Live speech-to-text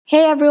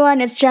Hey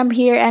everyone, it's Jem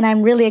here, and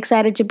I'm really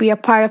excited to be a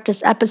part of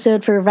this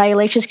episode for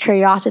Violacious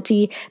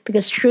Curiosity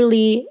because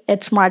truly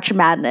it's March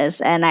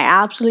Madness, and I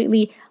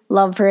absolutely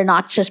love her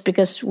not just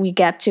because we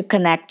get to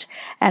connect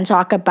and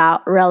talk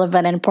about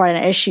relevant and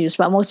important issues,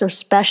 but most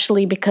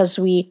especially because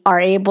we are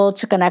able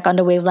to connect on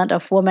the wavelength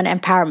of women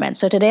empowerment.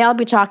 So today I'll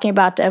be talking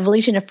about the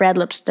evolution of red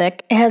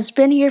lipstick. It has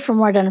been here for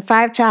more than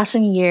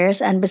 5,000 years,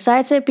 and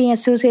besides it being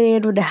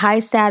associated with the high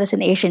status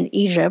in ancient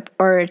Egypt,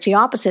 or the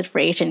opposite for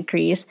ancient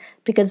Greece,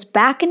 because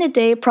back in the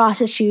day,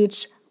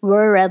 prostitutes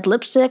wore red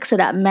lipstick so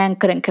that men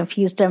couldn't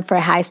confuse them for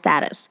high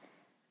status.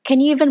 Can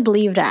you even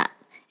believe that?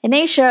 In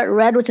Asia,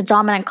 red was a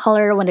dominant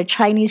color when the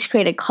Chinese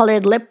created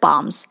colored lip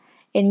balms.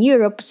 In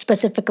Europe,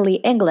 specifically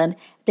England,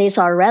 they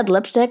saw red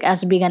lipstick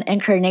as being an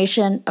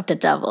incarnation of the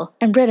devil.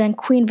 In Britain,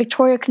 Queen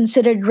Victoria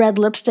considered red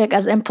lipstick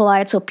as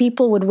impolite, so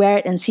people would wear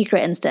it in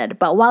secret instead.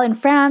 But while in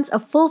France, a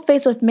full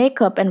face of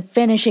makeup and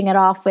finishing it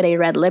off with a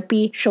red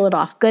lippy showed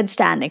off good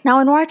standing. Now,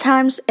 in war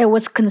times, it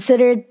was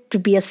considered to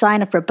be a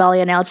sign of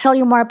rebellion. I'll tell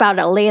you more about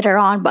it later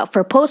on, but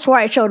for post-war,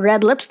 it showed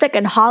red lipstick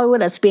in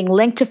Hollywood as being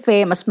linked to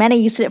fame, as many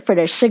used it for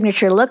their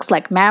signature looks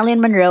like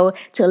Marilyn Monroe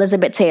to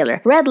Elizabeth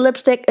Taylor. Red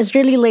lipstick is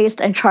really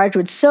laced and charged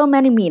with so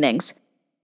many meanings.